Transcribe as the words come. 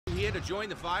here to join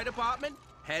the fire department?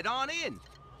 Head on in.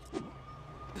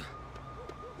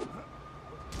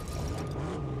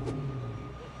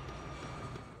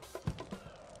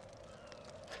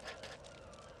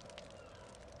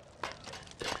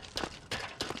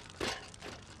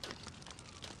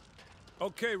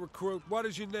 Okay, recruit, what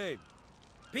is your name?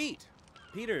 Pete.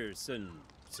 Peterson,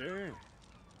 sir.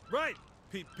 Right,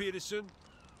 Pete Peterson.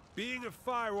 Being a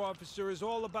fire officer is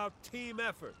all about team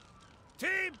effort.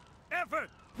 Team effort!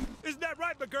 Isn't that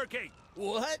right, McGurky?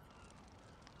 What?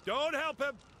 Don't help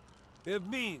him. It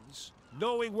means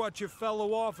knowing what your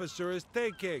fellow officer is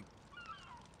thinking.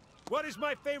 What is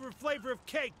my favorite flavor of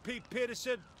cake, Pete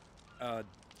Peterson?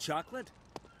 Chocolate?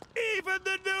 Even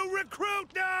the new recruit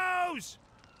knows!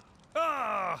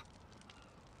 Ah!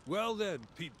 Well then,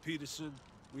 Pete Peterson,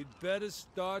 we'd better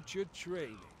start your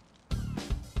training.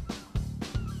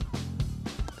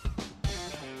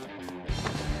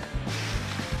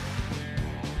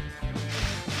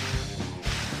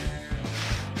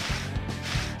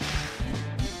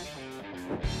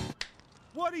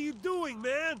 What are you doing,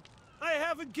 man? I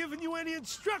haven't given you any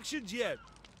instructions yet.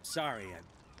 Sorry,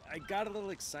 I got a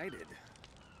little excited.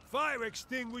 Fire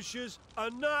extinguishers are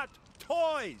not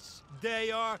toys.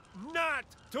 They are not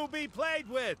to be played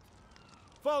with.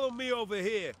 Follow me over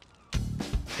here.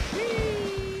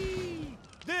 Whee!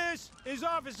 This is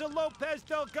Officer Lopez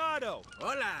Delgado.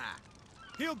 Hola.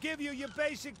 He'll give you your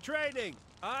basic training.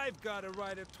 I've got to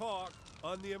write a talk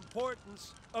on the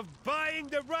importance of buying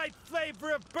the right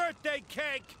flavor of birthday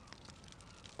cake.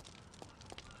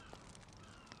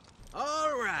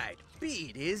 All right,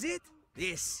 Pete, is it?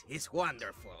 This is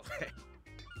wonderful.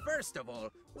 First of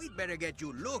all, we'd better get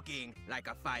you looking like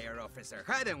a fire officer,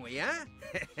 hadn't we, huh?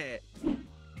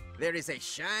 There is a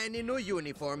shiny new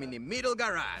uniform in the middle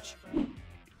garage.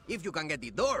 If you can get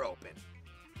the door open.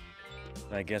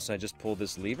 I guess I just pull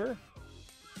this lever?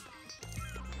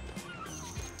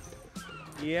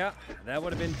 Yeah, that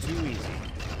would have been too easy.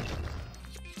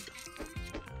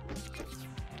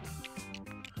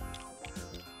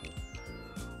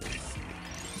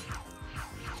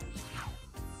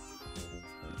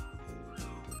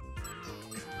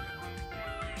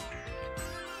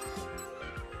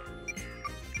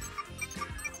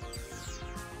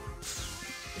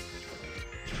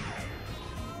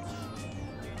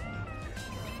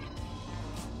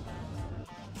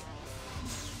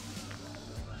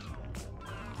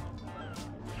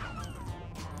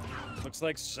 Looks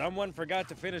like someone forgot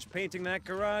to finish painting that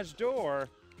garage door.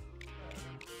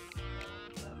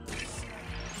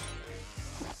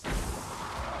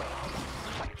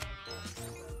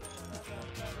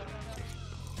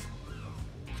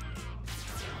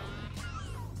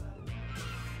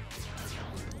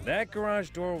 That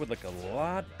garage door would look a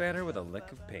lot better with a lick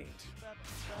of paint.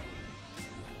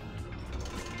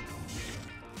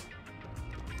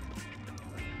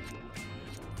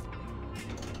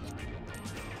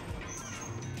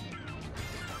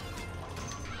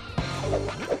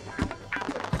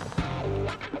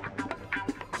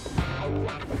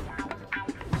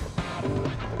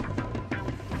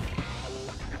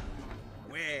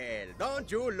 Well, don't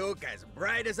you look as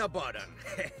bright as a button.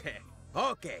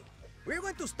 Okay, we're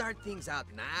going to start things out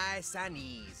nice and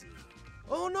easy.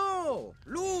 Oh no,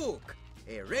 look!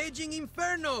 A raging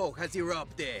inferno has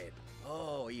erupted.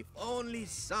 Oh, if only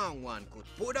someone could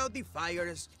put out the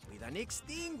fires with an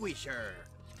extinguisher.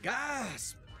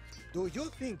 Gasp! Do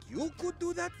you think you could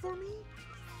do that for me?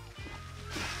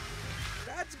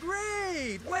 That's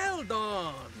great! Well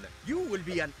done! You will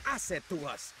be an asset to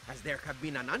us, as there have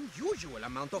been an unusual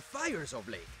amount of fires of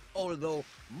late. Although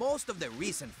most of the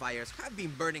recent fires have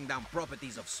been burning down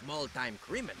properties of small-time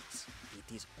criminals.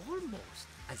 It is almost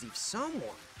as if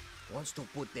someone wants to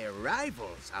put their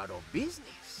rivals out of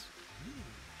business.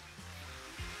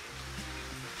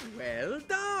 Well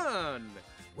done!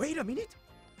 Wait a minute.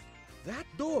 That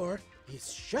door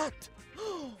is shut.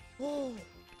 Oh,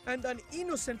 and an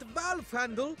innocent valve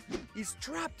handle is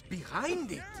trapped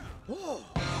behind it. Oh,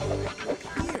 look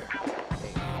here.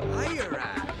 A fire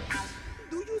axe.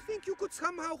 Do you think you could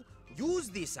somehow use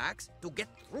this axe to get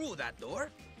through that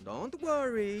door? Don't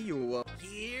worry, you will.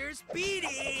 Here's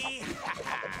Petey!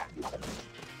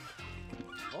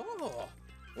 Oh,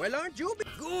 well, aren't you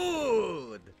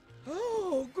good?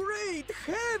 Oh, great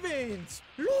heavens!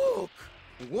 Look!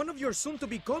 One of your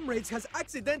soon-to-be comrades has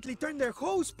accidentally turned their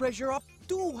hose pressure up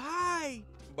too high.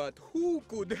 But who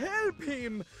could help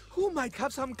him? Who might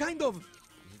have some kind of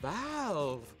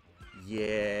valve?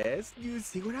 Yes, you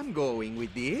see where I'm going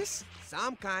with this?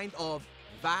 Some kind of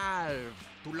valve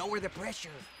to lower the pressure.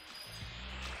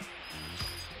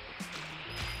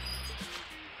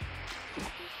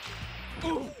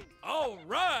 All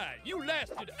right, you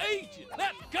lasted ages.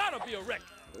 That's gotta be a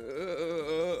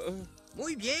record.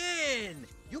 Muy bien!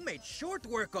 You made short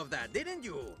work of that, didn't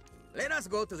you? Let us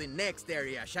go to the next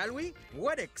area, shall we?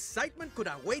 What excitement could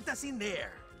await us in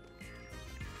there?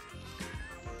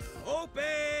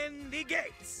 Open the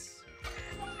gates!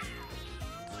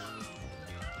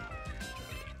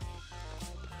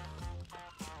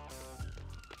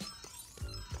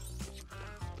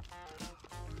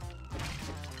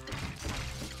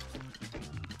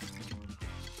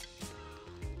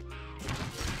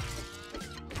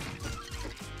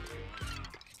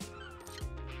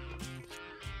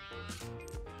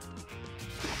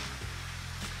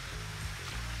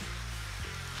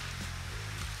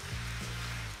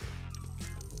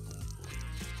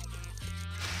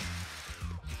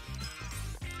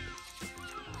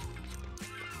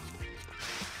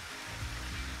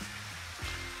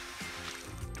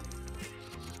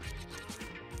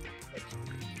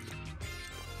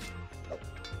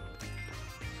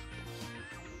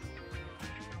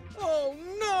 Oh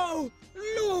no!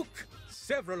 Look!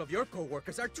 Several of your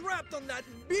co-workers are trapped on that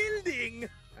building!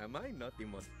 Am I not the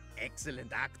most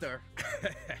excellent actor?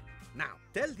 Now,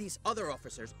 tell these other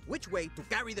officers which way to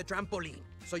carry the trampoline,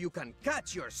 so you can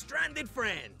catch your stranded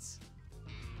friends.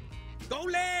 Go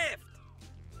left!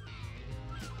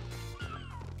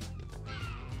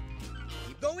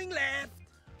 Keep going left.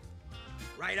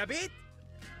 Right a bit.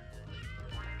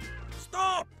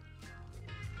 Stop!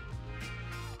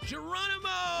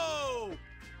 Geronimo!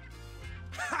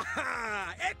 Ha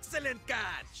ha! Excellent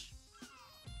catch!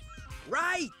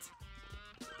 Right!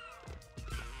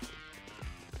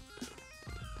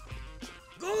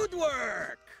 Good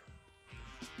work!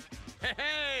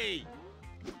 Hey!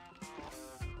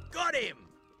 Got him!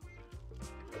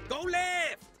 Go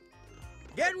left!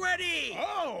 Get ready!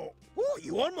 Oh! Ooh,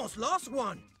 you almost lost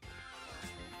one!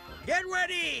 Get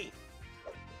ready!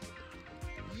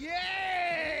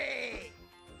 Yay!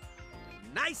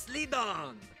 Nicely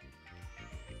done!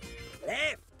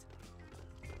 Left!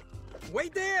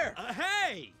 Wait there!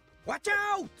 Hey! Watch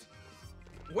out!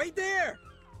 Wait there!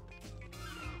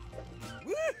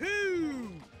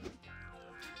 Woohoo!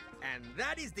 And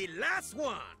that is the last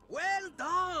one! Well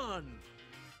done!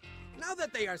 Now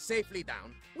that they are safely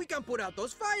down, we can put out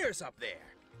those fires up there.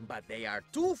 But they are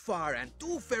too far and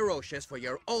too ferocious for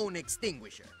your own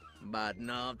extinguisher. But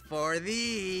not for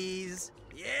these.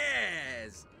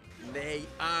 Yes! They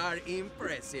are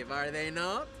impressive, are they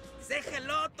not? Say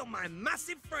hello to my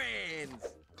massive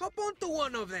friends! Hop onto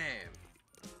one of them!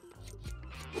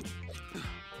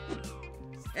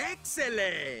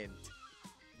 Excellent!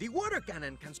 The water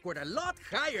cannon can squirt a lot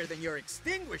higher than your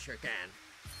extinguisher can.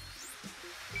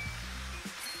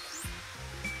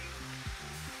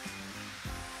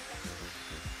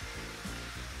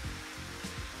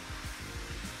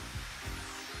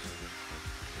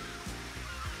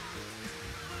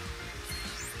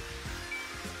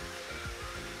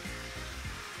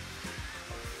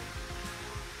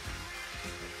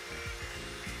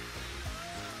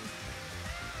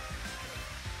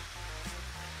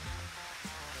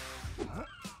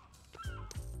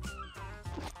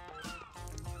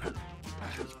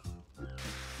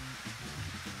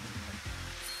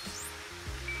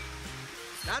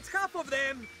 That's half of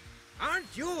them! Aren't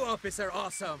you, Officer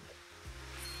Awesome?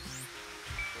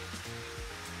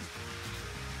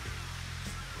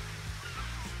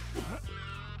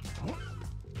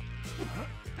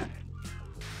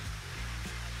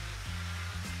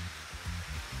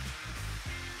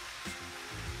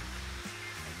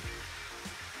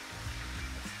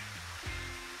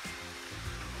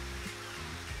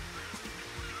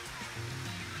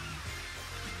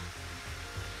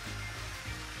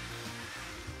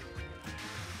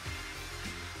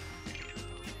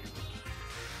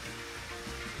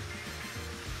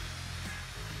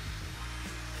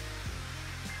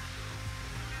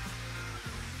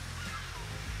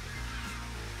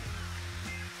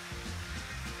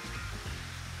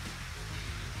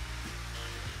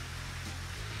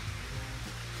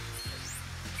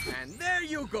 And there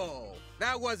you go!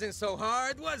 That wasn't so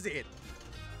hard, was it?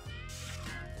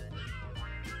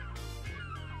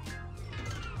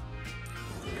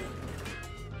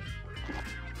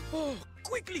 Oh,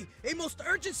 quickly! A most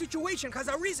urgent situation has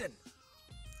arisen!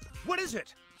 What is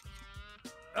it?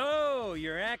 Oh,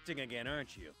 you're acting again,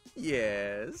 aren't you?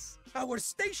 Yes. Our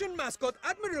station mascot,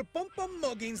 Admiral Pom-Pom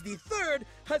Muggins III,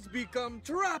 has become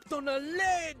trapped on a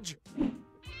ledge!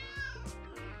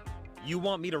 You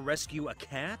want me to rescue a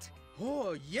cat?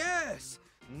 Oh, yes!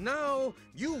 Now,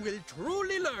 you will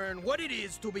truly learn what it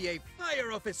is to be a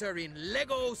fire officer in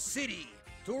Lego City.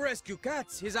 To rescue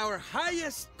cats is our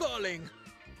highest calling.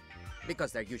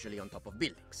 because they're usually on top of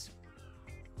buildings.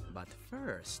 But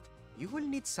first, you will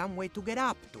need some way to get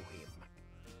up to him.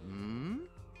 Hmm?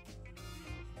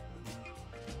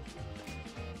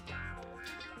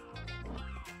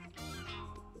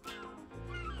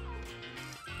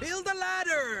 Build a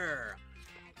ladder!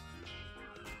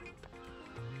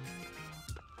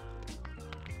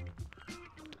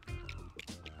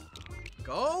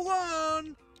 Go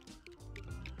on!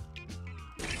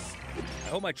 I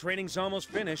hope my training's almost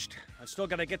finished. I still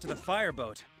gotta get to the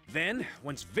fireboat. Then,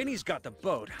 once Vinny's got the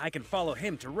boat, I can follow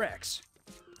him to Rex.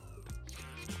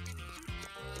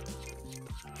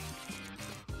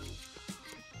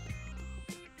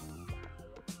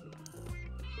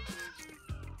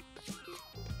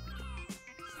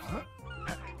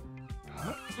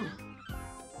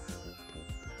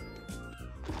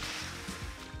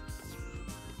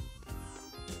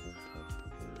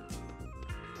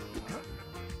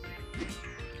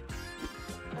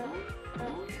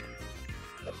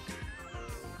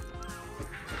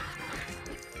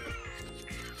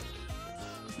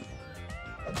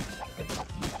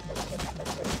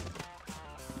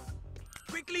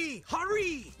 Quickly,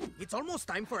 hurry! It's almost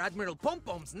time for Admiral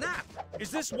Pom-Pom's nap.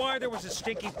 Is this why there was a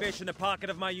stinky fish in the pocket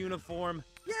of my uniform?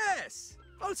 Yes!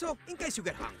 Also, in case you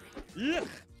get hungry. Ugh.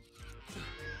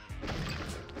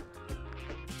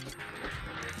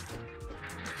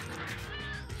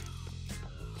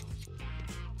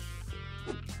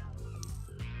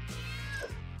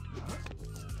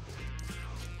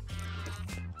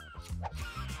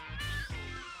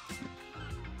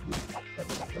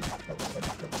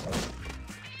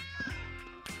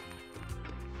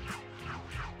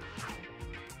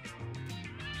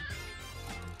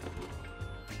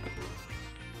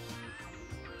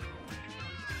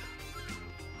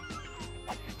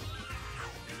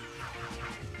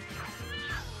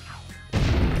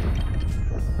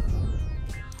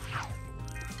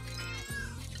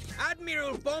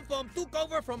 Admiral Pom-Pom took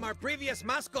over from our previous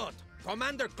mascot,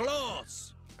 Commander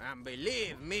Claus. And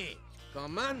believe me,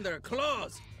 Commander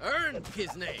Claus earned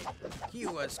his name. He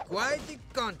was quite the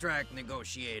contract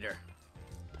negotiator.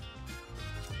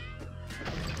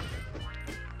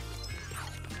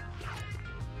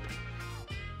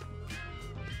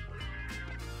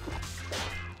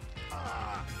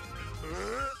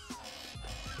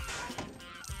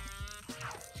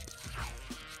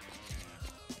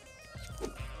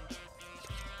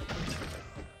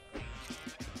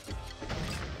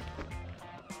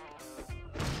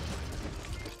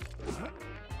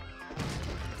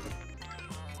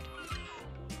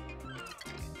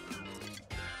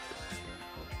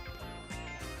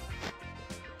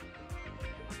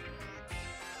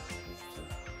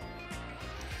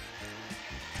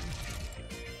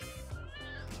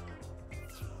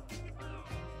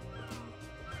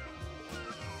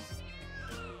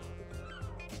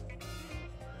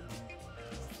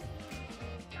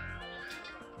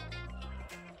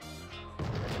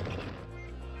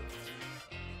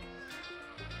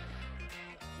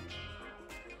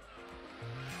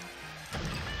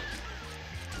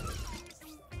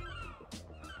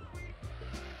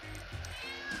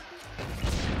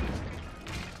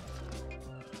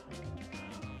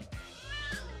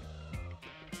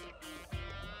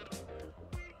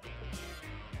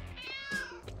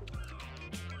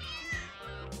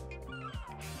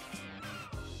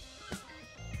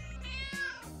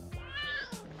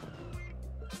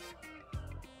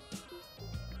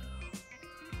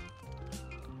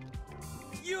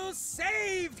 You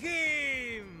saved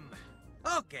him!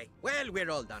 Okay, well, we're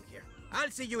all done here. I'll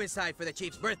see you inside for the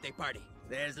Chief's birthday party.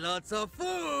 There's lots of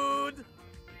food!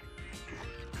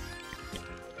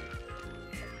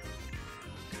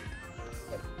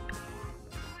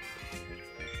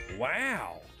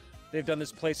 Wow! They've done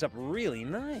this place up really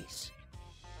nice.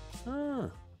 Huh.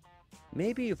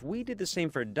 Maybe if we did the same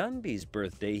for Dunby's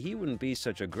birthday, he wouldn't be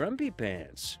such a grumpy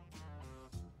pants.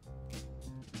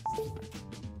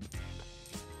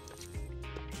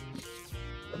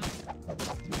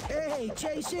 Hey,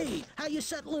 JC, how you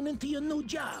settling into your new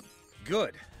job?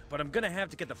 Good, but I'm gonna have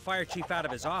to get the fire chief out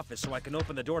of his office so I can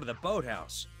open the door to the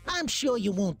boathouse. I'm sure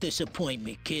you won't disappoint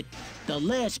me, kid. The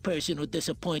last person who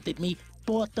disappointed me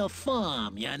bought the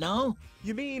farm, you know?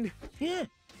 You mean... Yeah,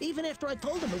 even after I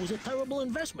told him it was a terrible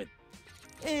investment.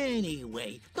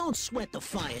 Anyway, don't sweat the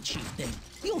fire chief thing.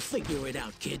 You'll figure it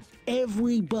out, kid.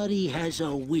 Everybody has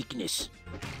a weakness.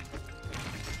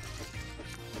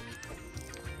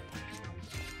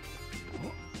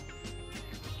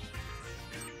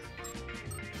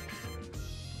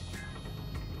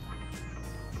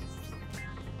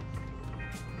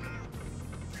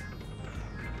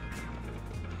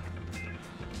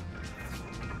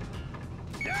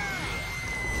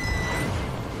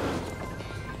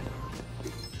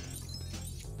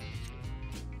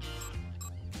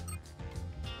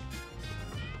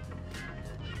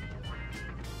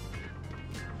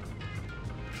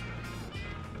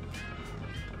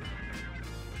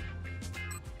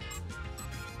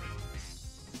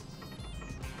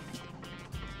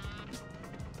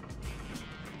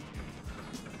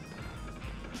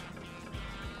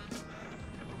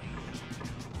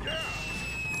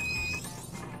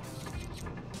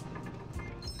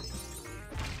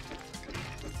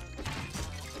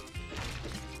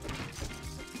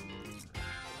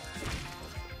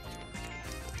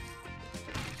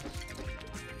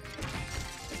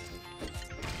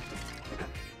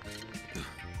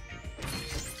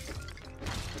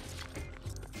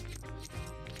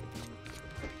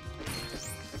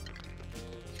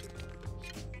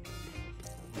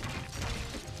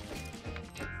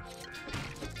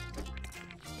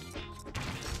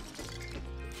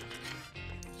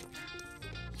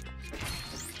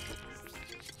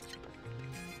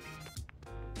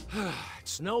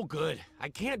 It's no good. I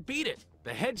can't beat it.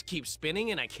 The heads keep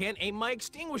spinning and I can't aim my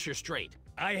extinguisher straight.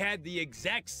 I had the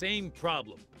exact same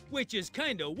problem, which is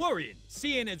kinda worrying,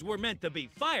 seeing as we're meant to be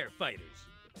firefighters.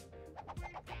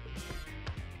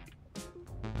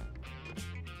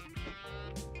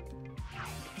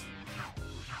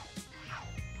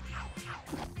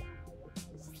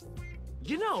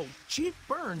 You know, Chief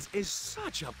Burns is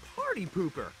such a party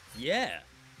pooper. Yeah,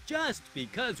 just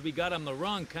because we got him the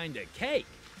wrong kind of cake.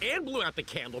 And blew out the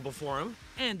candle before him.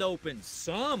 And opened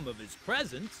some of his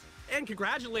presents. And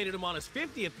congratulated him on his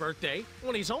 50th birthday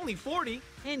when he's only 40.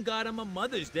 And got him a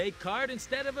Mother's Day card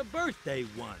instead of a birthday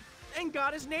one. And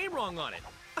got his name wrong on it.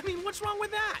 I mean, what's wrong with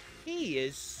that? He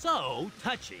is so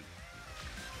touchy.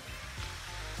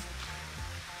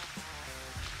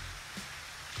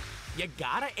 You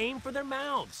gotta aim for their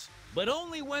mouths. But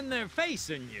only when they're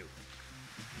facing you.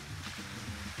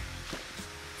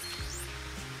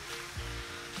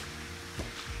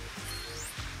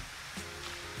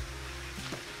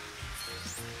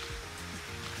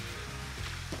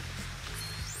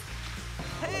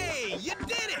 Hey, you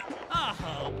did it!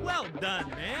 Oh, well done,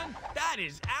 man. That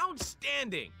is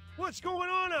outstanding. What's going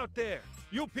on out there?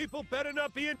 You people better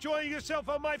not be enjoying yourself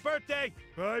on my birthday.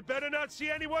 I better not see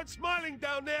anyone smiling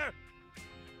down there.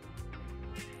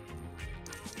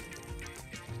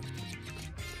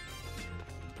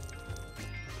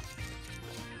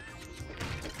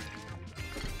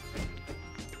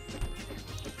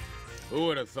 Who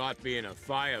would have thought being a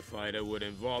firefighter would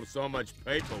involve so much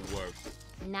paperwork?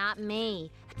 Not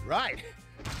me. Right.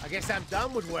 I guess I'm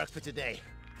done with work for today.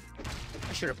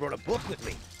 I should have brought a book with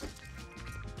me.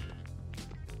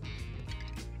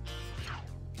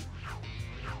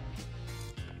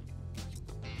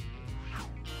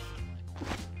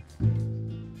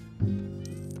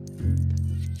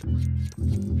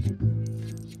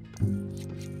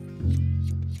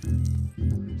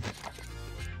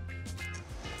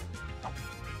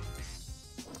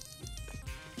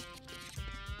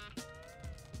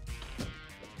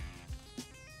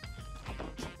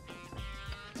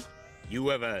 You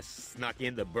ever snuck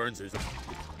into Burns's?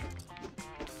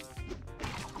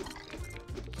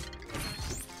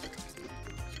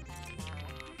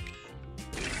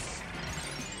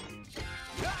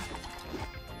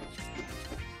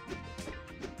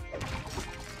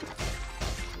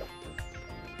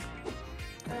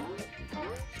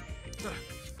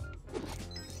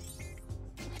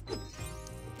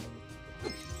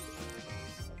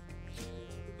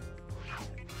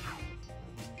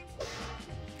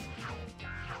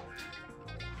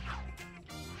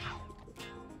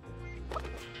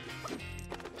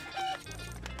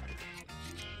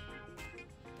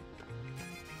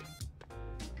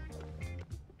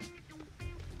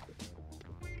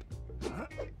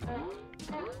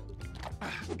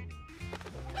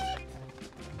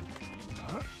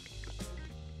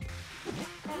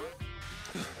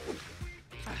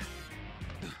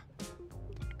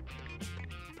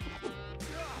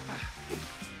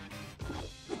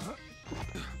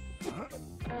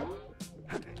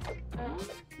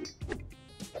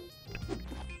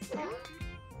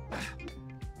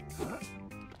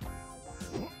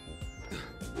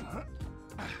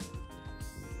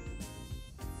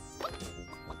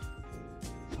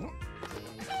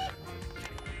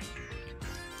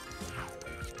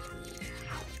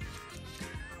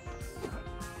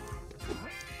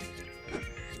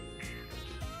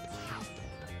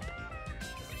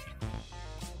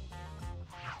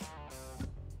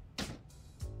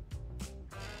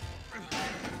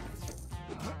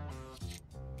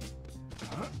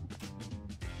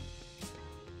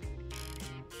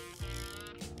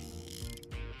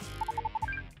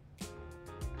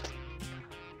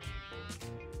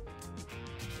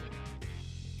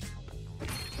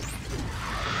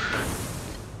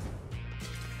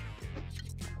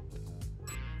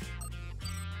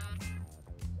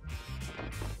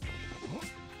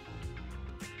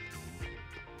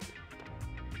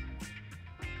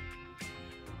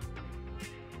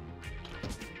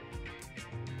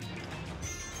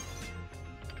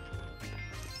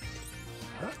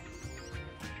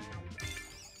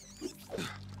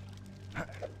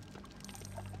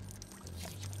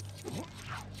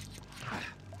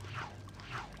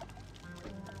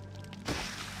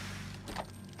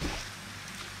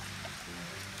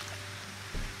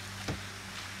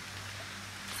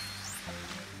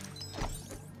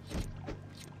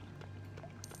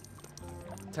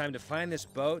 Time to find this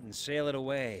boat and sail it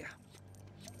away.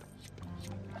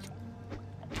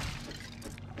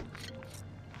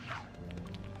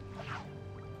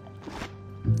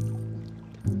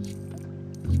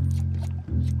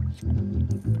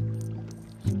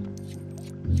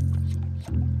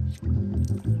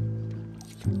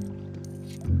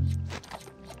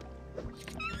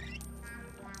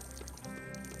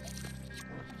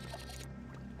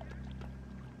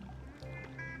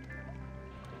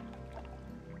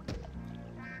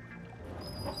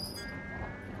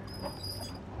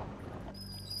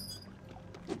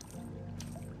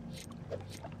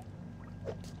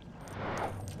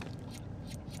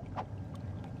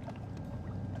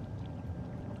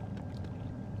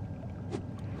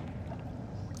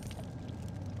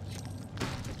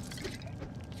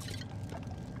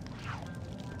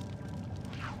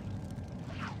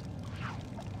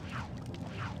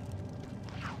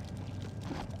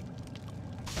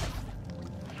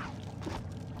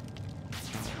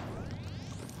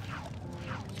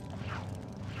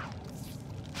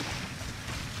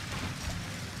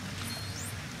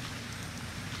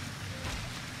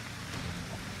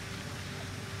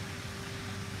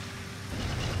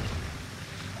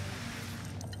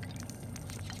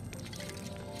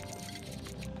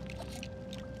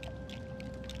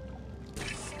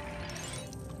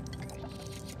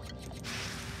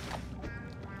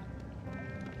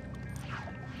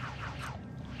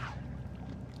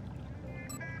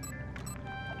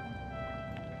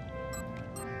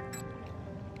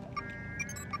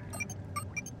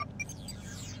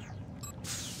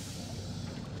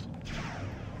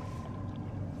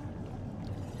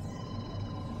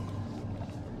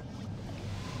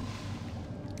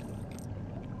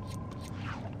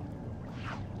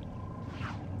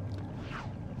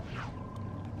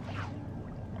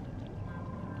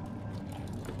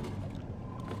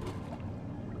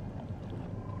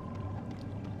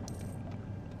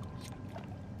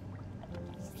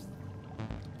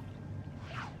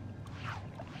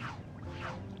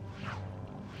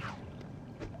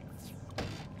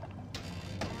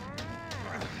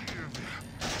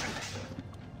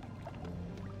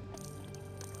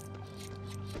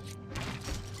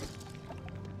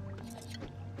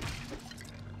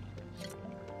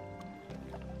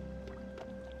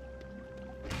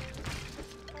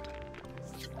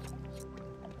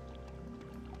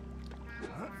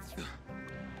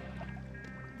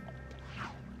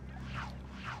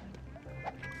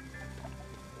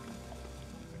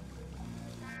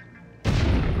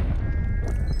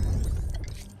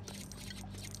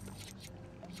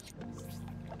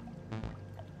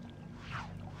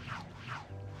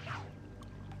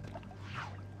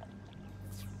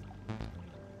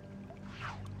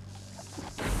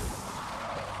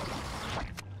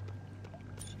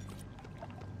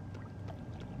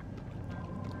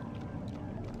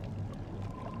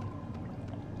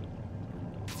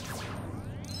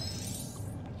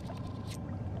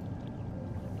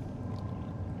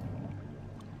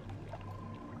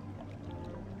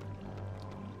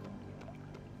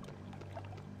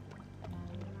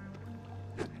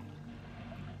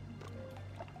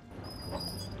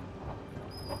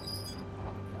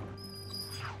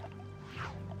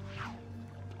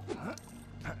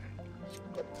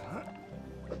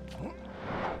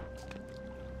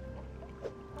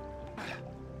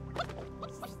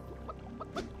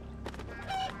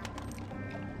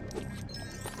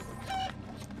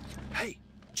 Hey,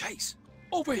 Chase,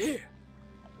 over here.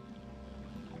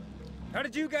 How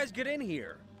did you guys get in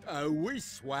here? We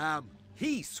swam.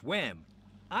 He swam.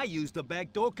 I used the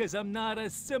back door because I'm not a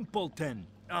simpleton.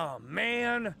 Oh,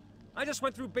 man. I just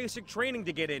went through basic training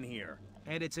to get in here.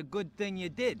 And it's a good thing you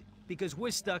did, because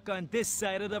we're stuck on this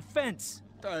side of the fence.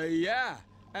 Yeah.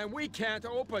 And we can't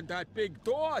open that big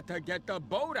door to get the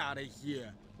boat out of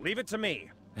here. Leave it to me.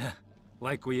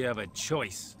 Like we have a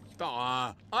choice.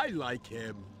 I like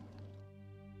him.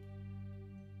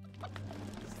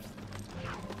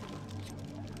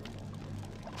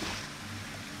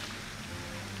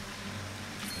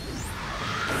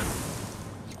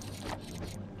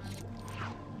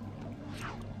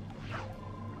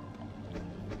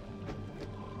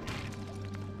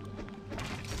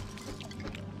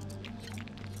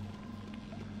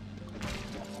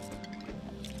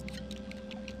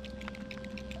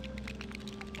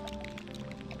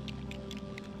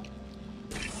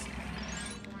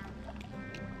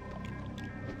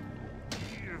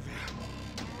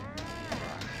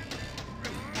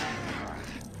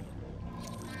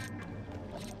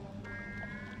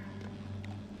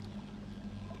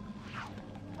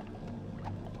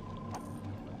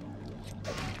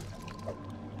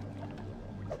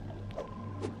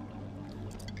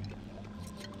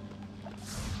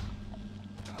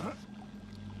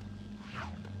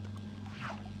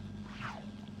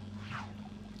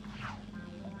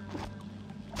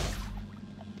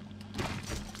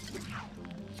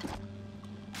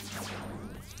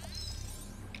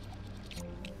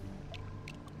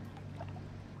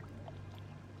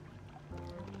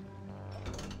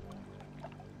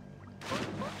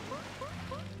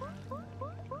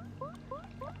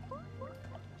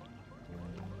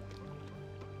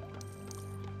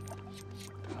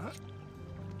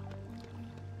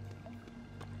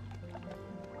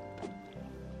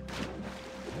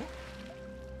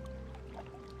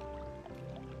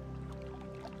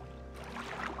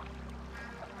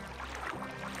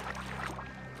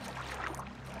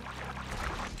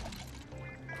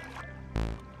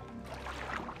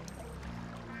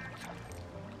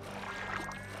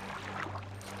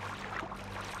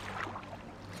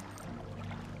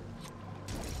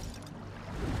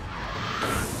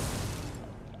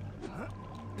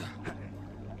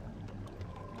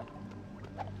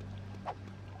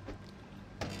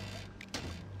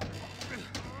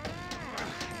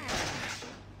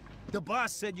 The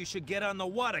boss said you should get on the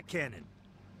water cannon.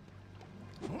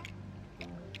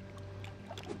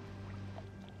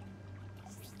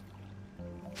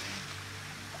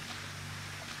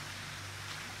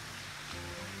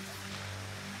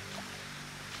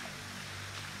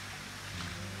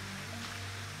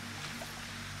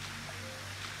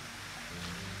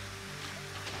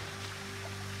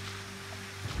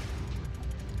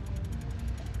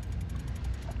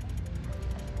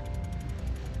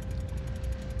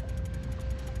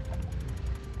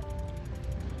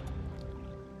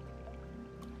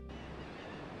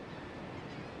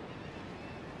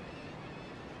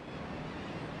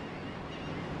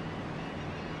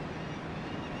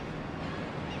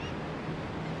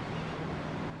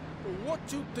 What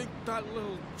do you think that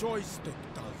little joystick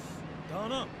does? Don't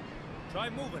know. Try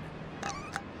moving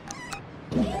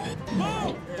it.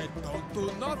 Oh! It don't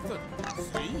do nothing.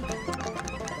 See?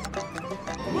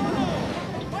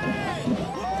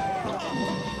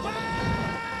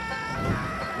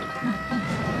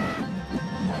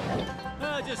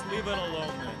 Just leave it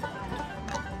alone then.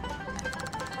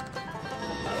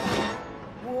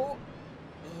 Whoa.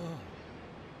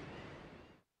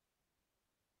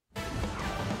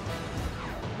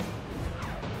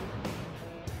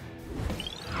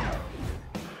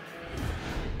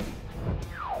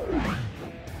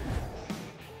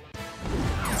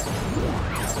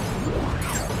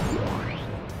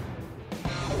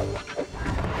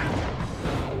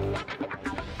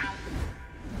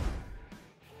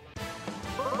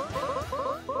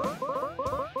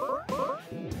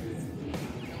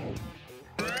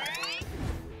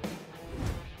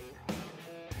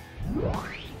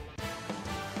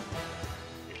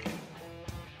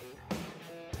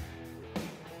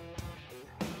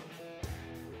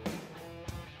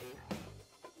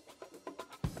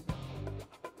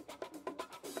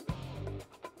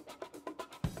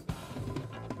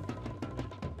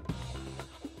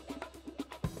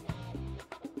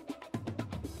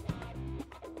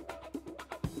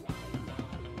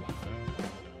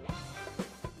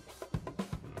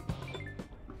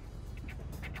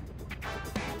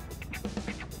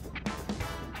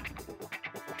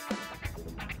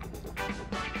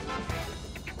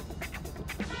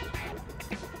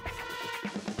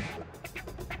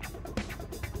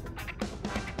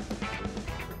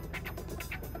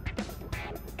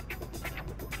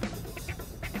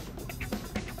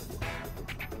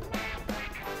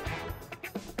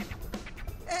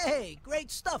 Hey,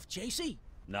 great stuff, Chasey.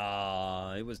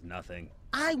 Nah, it was nothing.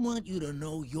 I want you to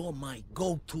know you're my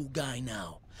go-to guy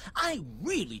now. I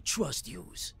really trust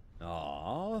yous.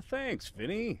 Aw, thanks,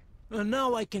 Vinny. And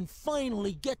now I can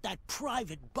finally get that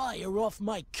private buyer off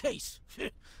my case.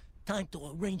 Time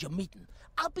to arrange a meeting.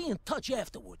 I'll be in touch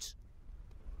afterwards.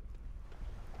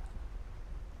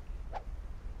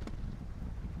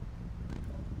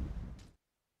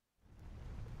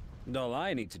 All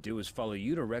I need to do is follow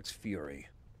you to Rex Fury.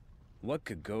 What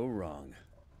could go wrong?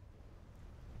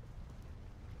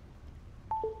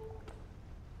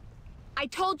 I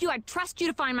told you I'd trust you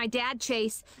to find my dad,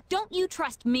 Chase. Don't you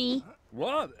trust me?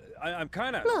 What? I'm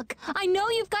kinda... Look, I know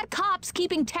you've got cops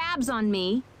keeping tabs on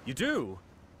me. You do?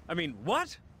 I mean,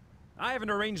 what? I haven't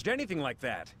arranged anything like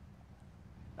that.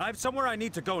 I have somewhere I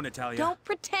need to go, Natalia. Don't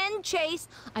pretend, Chase.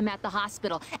 I'm at the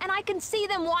hospital, and I can see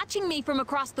them watching me from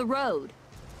across the road.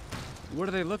 What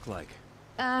do they look like?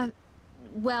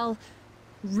 Well,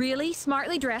 really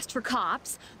smartly dressed for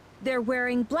cops. They're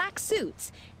wearing black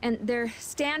suits, and they're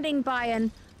standing by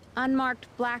an unmarked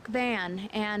black van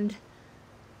and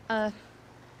a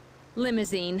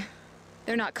limousine.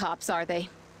 They're not cops, are they?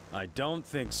 I don't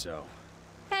think so.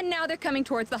 And now they're coming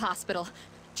towards the hospital.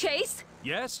 Chase?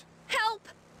 Yes? Help!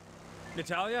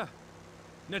 Natalia?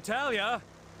 Natalia?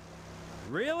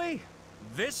 Really?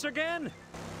 This again?